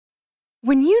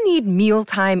When you need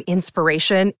mealtime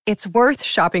inspiration, it's worth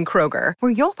shopping Kroger,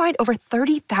 where you'll find over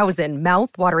 30,000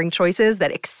 mouth-watering choices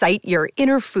that excite your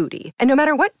inner foodie. And no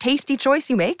matter what tasty choice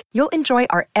you make, you'll enjoy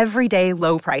our everyday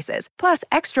low prices, plus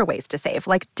extra ways to save,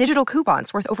 like digital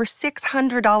coupons worth over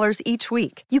 $600 each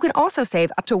week. You can also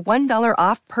save up to $1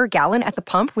 off per gallon at the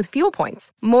pump with fuel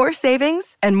points. More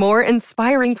savings and more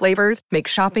inspiring flavors make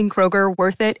shopping Kroger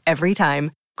worth it every time.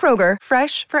 Kroger,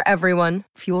 fresh for everyone.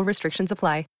 Fuel restrictions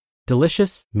apply.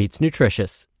 Delicious meets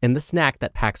nutritious in the snack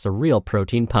that packs a real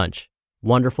protein punch.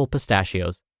 Wonderful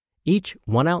Pistachios. Each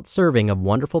 1-ounce serving of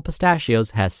Wonderful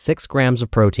Pistachios has 6 grams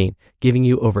of protein, giving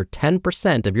you over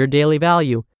 10% of your daily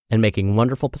value and making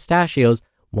Wonderful Pistachios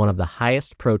one of the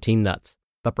highest protein nuts.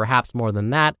 But perhaps more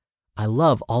than that, I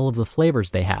love all of the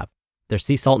flavors they have. Their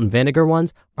sea salt and vinegar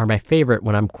ones are my favorite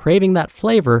when I'm craving that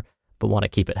flavor but want to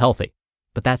keep it healthy.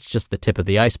 But that's just the tip of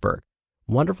the iceberg.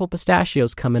 Wonderful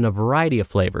Pistachios come in a variety of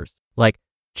flavors, like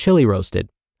chili roasted,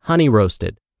 honey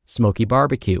roasted, smoky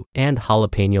barbecue, and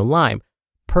jalapeno lime,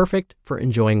 perfect for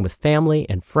enjoying with family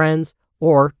and friends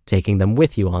or taking them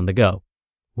with you on the go.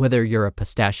 Whether you're a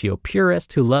pistachio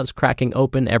purist who loves cracking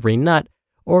open every nut,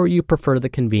 or you prefer the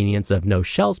convenience of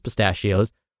no-shells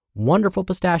pistachios, Wonderful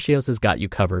Pistachios has got you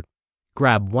covered.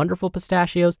 Grab Wonderful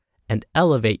Pistachios and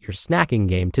elevate your snacking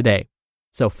game today.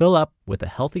 So fill up with a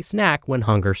healthy snack when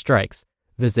hunger strikes.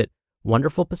 Visit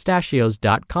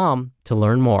wonderfulpistachios.com to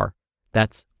learn more.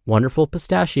 That's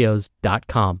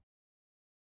wonderfulpistachios.com.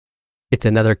 It's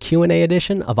another Q&A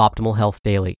edition of Optimal Health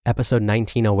Daily, episode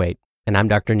 1908, and I'm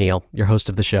Dr. Neil, your host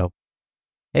of the show.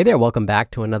 Hey there, welcome back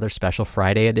to another special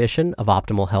Friday edition of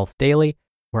Optimal Health Daily,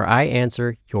 where I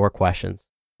answer your questions.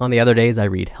 On the other days, I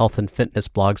read health and fitness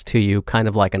blogs to you, kind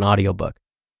of like an audiobook.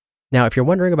 Now, if you're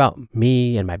wondering about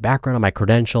me and my background and my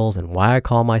credentials and why I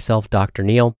call myself Dr.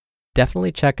 Neil,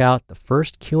 definitely check out the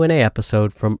first Q&A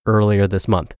episode from earlier this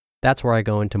month. That's where I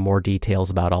go into more details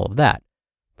about all of that.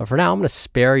 But for now, I'm going to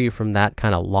spare you from that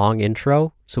kind of long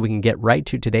intro so we can get right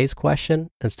to today's question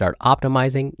and start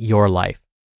optimizing your life.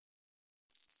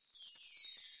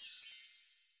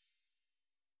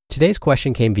 Today's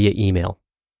question came via email.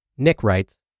 Nick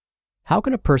writes, how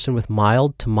can a person with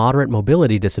mild to moderate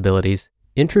mobility disabilities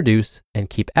introduce and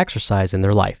keep exercise in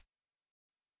their life?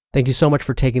 Thank you so much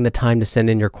for taking the time to send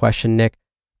in your question, Nick.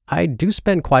 I do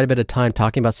spend quite a bit of time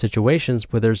talking about situations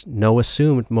where there's no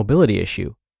assumed mobility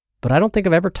issue, but I don't think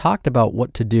I've ever talked about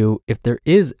what to do if there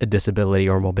is a disability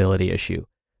or mobility issue.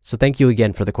 So thank you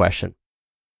again for the question.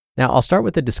 Now, I'll start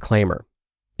with a disclaimer.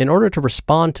 In order to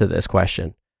respond to this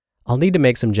question, I'll need to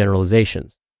make some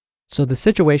generalizations. So the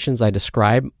situations I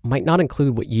describe might not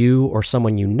include what you or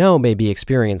someone you know may be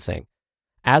experiencing.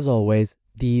 As always,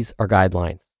 these are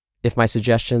guidelines. If my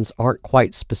suggestions aren't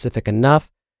quite specific enough,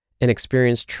 an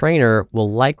experienced trainer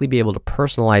will likely be able to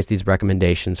personalize these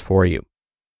recommendations for you.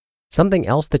 Something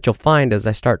else that you'll find as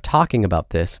I start talking about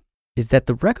this is that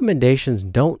the recommendations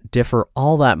don't differ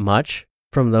all that much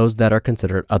from those that are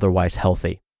considered otherwise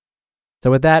healthy.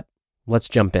 So with that, let's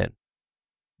jump in.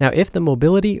 Now, if the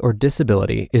mobility or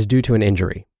disability is due to an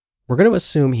injury, we're going to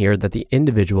assume here that the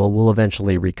individual will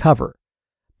eventually recover.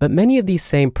 But many of these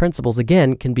same principles,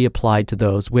 again, can be applied to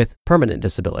those with permanent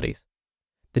disabilities.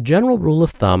 The general rule of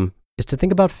thumb is to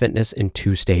think about fitness in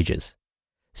 2 stages.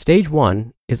 Stage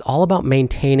 1 is all about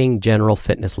maintaining general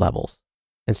fitness levels,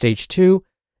 and stage 2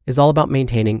 is all about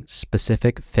maintaining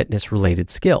specific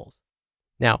fitness-related skills.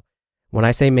 Now, when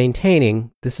I say maintaining,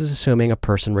 this is assuming a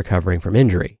person recovering from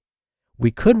injury.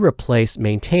 We could replace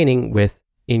maintaining with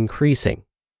increasing,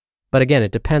 but again,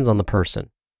 it depends on the person.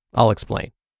 I'll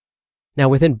explain. Now,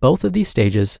 within both of these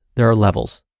stages, there are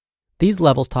levels. These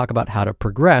levels talk about how to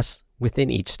progress within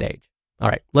each stage. All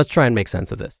right, let's try and make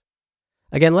sense of this.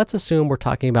 Again, let's assume we're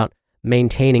talking about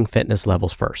maintaining fitness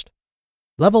levels first.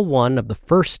 Level 1 of the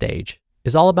first stage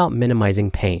is all about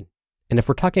minimizing pain. And if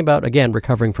we're talking about, again,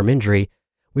 recovering from injury,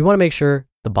 we want to make sure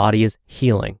the body is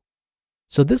healing.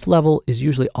 So this level is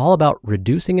usually all about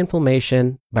reducing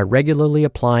inflammation by regularly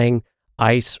applying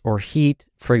ice or heat,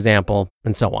 for example,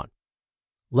 and so on.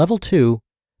 Level 2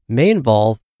 may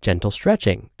involve gentle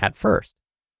stretching at first.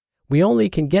 We only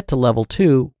can get to level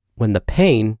 2 when the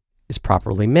pain is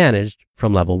properly managed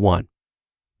from level 1.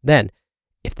 Then,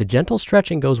 if the gentle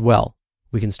stretching goes well,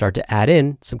 we can start to add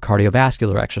in some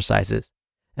cardiovascular exercises.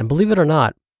 And believe it or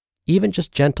not, even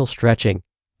just gentle stretching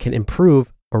can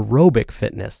improve aerobic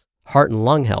fitness, heart and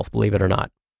lung health, believe it or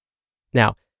not.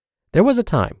 Now, there was a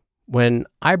time when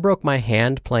I broke my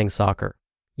hand playing soccer.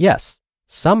 Yes,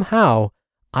 somehow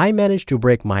I managed to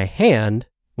break my hand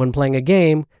when playing a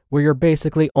game where you're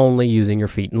basically only using your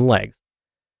feet and legs.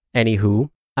 Anywho,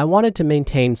 I wanted to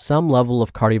maintain some level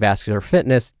of cardiovascular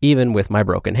fitness even with my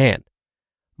broken hand.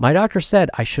 My doctor said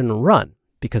I shouldn't run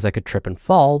because I could trip and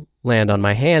fall, land on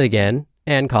my hand again,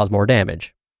 and cause more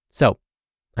damage. So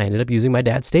I ended up using my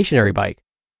dad's stationary bike.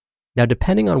 Now,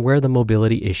 depending on where the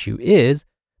mobility issue is,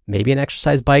 maybe an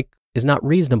exercise bike is not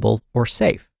reasonable or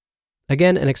safe.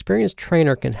 Again, an experienced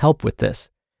trainer can help with this.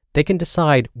 They can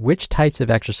decide which types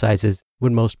of exercises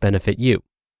would most benefit you.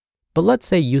 But let's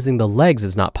say using the legs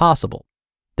is not possible.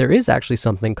 There is actually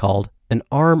something called an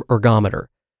arm ergometer.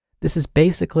 This is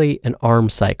basically an arm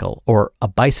cycle or a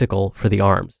bicycle for the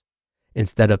arms.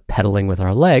 Instead of pedaling with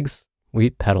our legs, we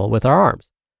pedal with our arms.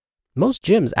 Most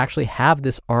gyms actually have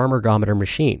this arm ergometer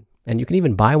machine, and you can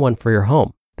even buy one for your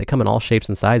home. They come in all shapes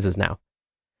and sizes now.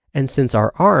 And since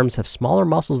our arms have smaller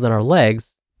muscles than our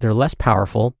legs, they're less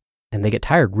powerful and they get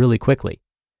tired really quickly.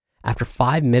 After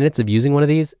 5 minutes of using one of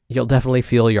these, you'll definitely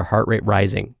feel your heart rate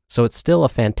rising. So it's still a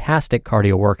fantastic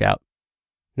cardio workout.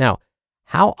 Now,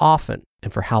 how often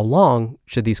and for how long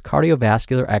should these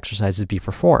cardiovascular exercises be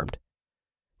performed?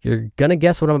 You're going to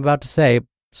guess what I'm about to say,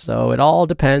 so it all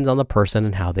depends on the person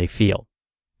and how they feel.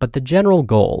 But the general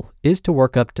goal is to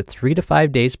work up to 3 to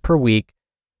 5 days per week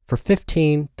for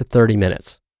 15 to 30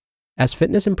 minutes. As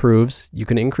fitness improves, you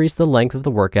can increase the length of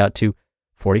the workout to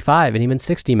 45 and even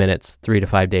 60 minutes 3 to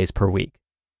 5 days per week.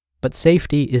 But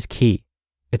safety is key.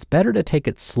 It's better to take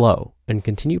it slow and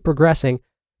continue progressing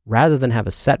rather than have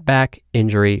a setback,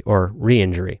 injury, or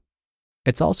re-injury.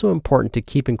 It's also important to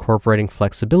keep incorporating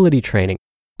flexibility training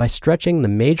by stretching the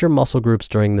major muscle groups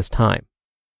during this time.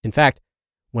 In fact,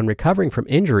 when recovering from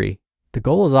injury, the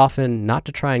goal is often not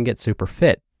to try and get super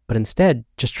fit, but instead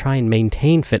just try and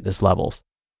maintain fitness levels.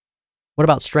 What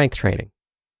about strength training?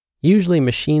 Usually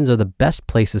machines are the best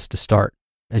places to start.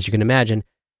 As you can imagine,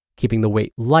 keeping the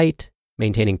weight light,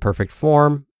 maintaining perfect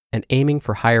form, and aiming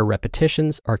for higher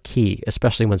repetitions are key,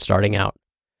 especially when starting out.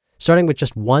 Starting with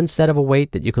just one set of a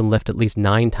weight that you can lift at least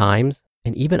 9 times,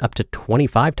 and even up to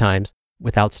 25 times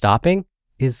without stopping,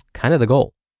 is kind of the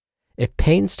goal. If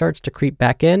pain starts to creep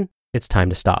back in, it's time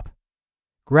to stop.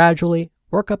 Gradually,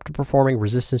 work up to performing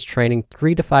resistance training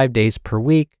 3 to 5 days per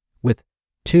week with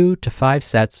 2 to 5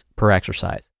 sets per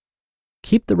exercise.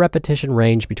 Keep the repetition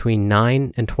range between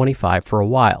 9 and 25 for a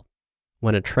while.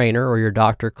 When a trainer or your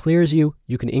doctor clears you,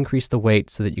 you can increase the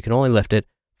weight so that you can only lift it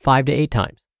 5 to 8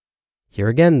 times. Here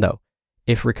again, though,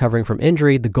 if recovering from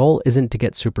injury, the goal isn't to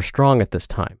get super strong at this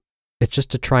time. It's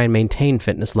just to try and maintain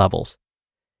fitness levels.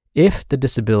 If the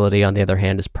disability, on the other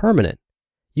hand, is permanent,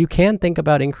 you can think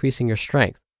about increasing your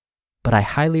strength, but I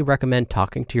highly recommend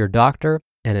talking to your doctor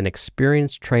and an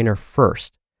experienced trainer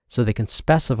first so they can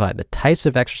specify the types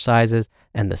of exercises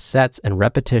and the sets and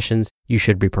repetitions you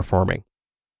should be performing.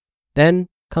 Then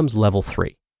comes level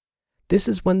 3. This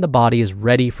is when the body is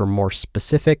ready for more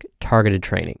specific, targeted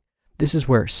training. This is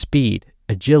where speed,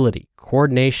 agility,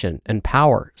 coordination, and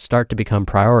power start to become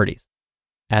priorities.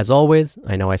 As always,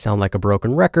 I know I sound like a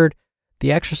broken record.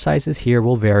 The exercises here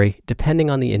will vary depending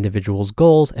on the individual's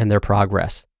goals and their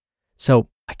progress. So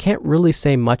I can't really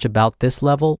say much about this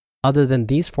level other than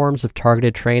these forms of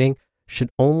targeted training should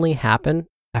only happen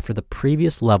after the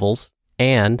previous levels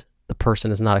and the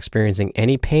person is not experiencing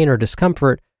any pain or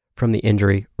discomfort from the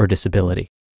injury or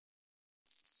disability.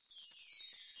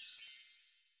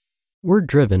 We're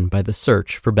driven by the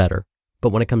search for better, but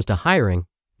when it comes to hiring,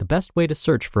 the best way to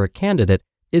search for a candidate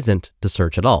isn't to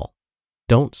search at all.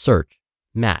 Don't search,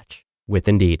 match with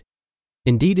Indeed.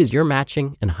 Indeed is your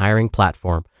matching and hiring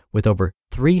platform with over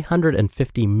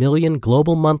 350 million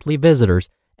global monthly visitors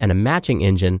and a matching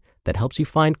engine that helps you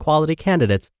find quality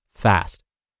candidates fast.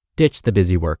 Ditch the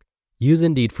busy work. Use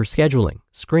Indeed for scheduling,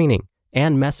 screening,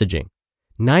 and messaging.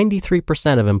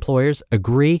 93% of employers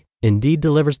agree Indeed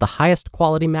delivers the highest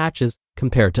quality matches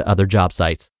compared to other job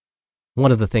sites.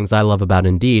 One of the things I love about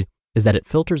Indeed is that it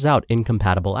filters out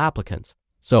incompatible applicants.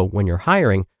 So when you're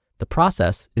hiring, the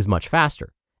process is much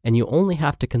faster, and you only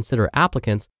have to consider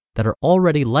applicants that are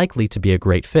already likely to be a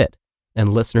great fit.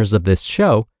 And listeners of this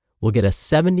show will get a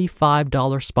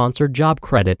 $75 sponsored job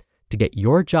credit to get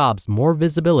your jobs more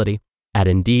visibility at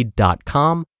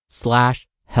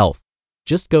Indeed.com/health.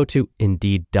 Just go to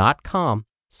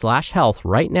Indeed.com/health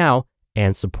right now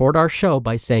and support our show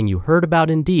by saying you heard about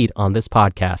Indeed on this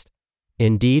podcast.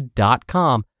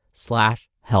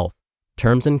 Indeed.com/health.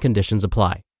 Terms and conditions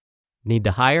apply. Need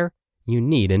to hire? You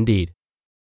need Indeed.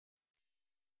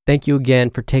 Thank you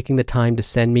again for taking the time to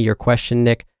send me your question,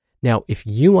 Nick. Now, if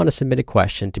you want to submit a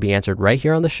question to be answered right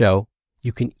here on the show,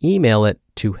 you can email it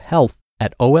to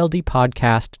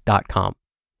health@oldpodcast.com.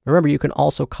 Remember, you can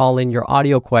also call in your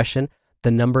audio question. The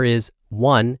number is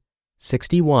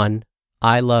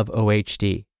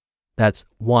 161-I-LOVE-OHD. That's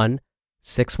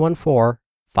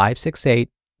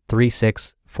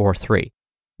 1-614-568-3643.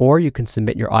 Or you can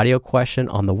submit your audio question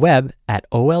on the web at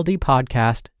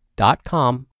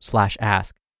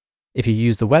oldpodcast.com/ask. If you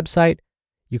use the website,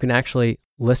 you can actually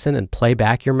listen and play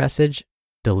back your message,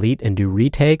 delete and do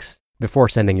retakes before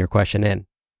sending your question in.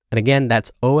 And again,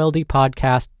 that's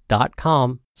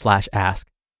oldpodcast.com/ask.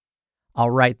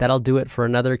 All right, that'll do it for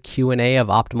another Q&A of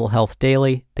Optimal Health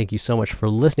Daily. Thank you so much for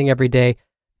listening every day.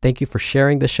 Thank you for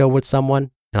sharing the show with someone,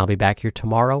 and I'll be back here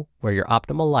tomorrow where your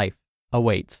optimal life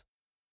awaits.